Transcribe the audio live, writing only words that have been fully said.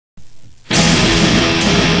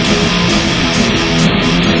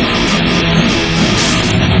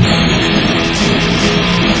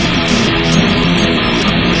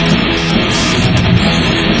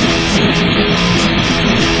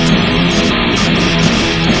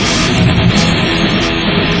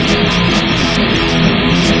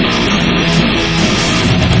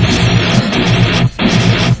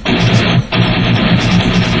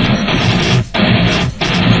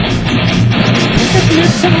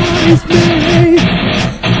hypnotize me,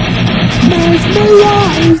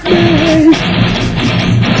 mesmerize me,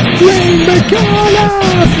 drain the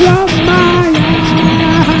color from my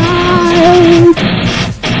eyes,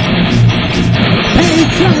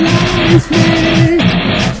 patronize me,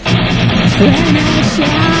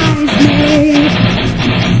 energize me,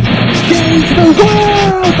 change the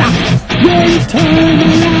world with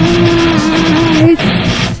eternal light.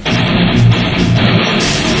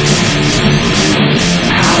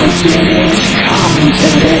 How did it come to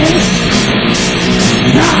this?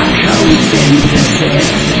 Narcosynthesis.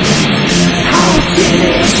 How did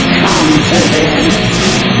it come to this?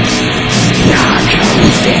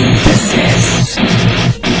 Narcosynthesis.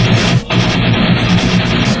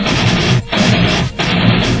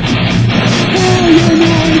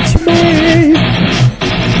 Alienate me,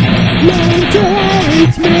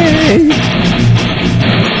 liberate me,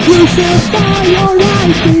 crucify your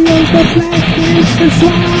ideals, the flesh is the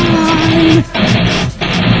swine.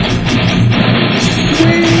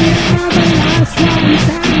 We are the last ones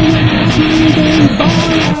and we're bleeding for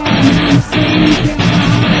our Savior.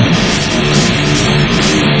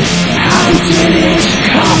 How did it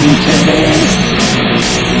come to this?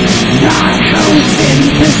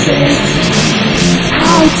 Narcosynthesis.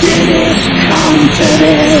 How did it come to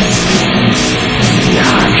this?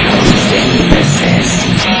 Narcosynthesis.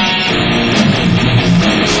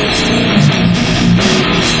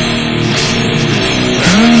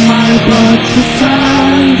 Turn my blood to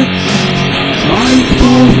sand. I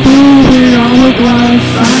fall through the hourglass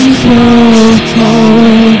and grow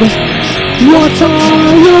cold. What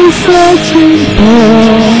are you searching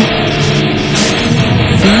for?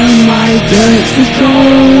 Turn my dirt to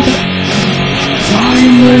gold.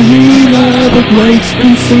 Time the healer, the great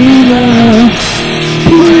concealer.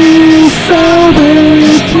 Please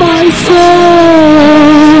salvage my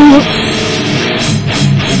soul.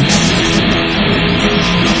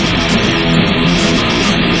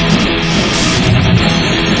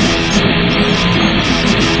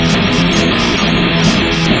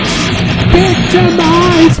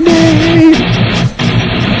 Victimize me,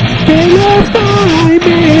 vilify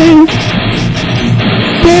me,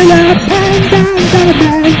 fill a pen down the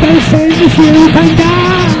man the sins you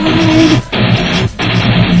condemn.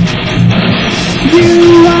 You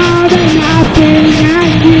are the nothing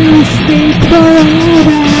and you speak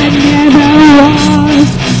forever and never was.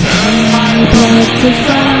 Turn my blood to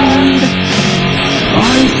sand.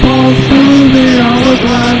 I fall through the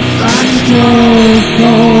hourglass and grow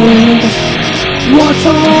cold. What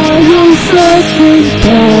are you searching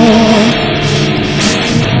for?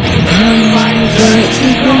 Turn my dirt to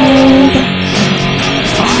gold.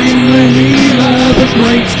 Find the healer, the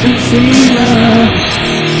great concealer.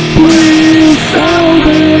 Please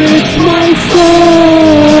salvage my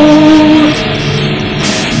soul.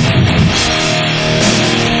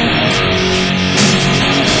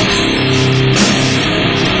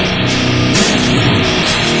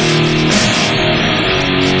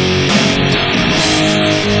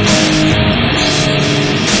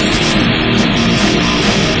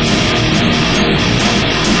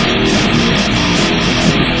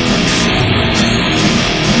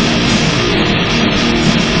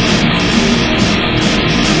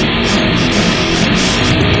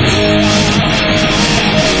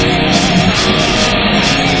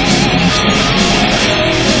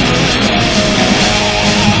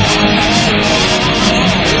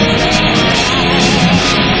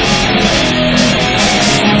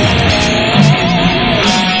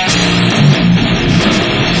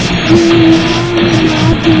 You are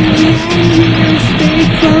nothing.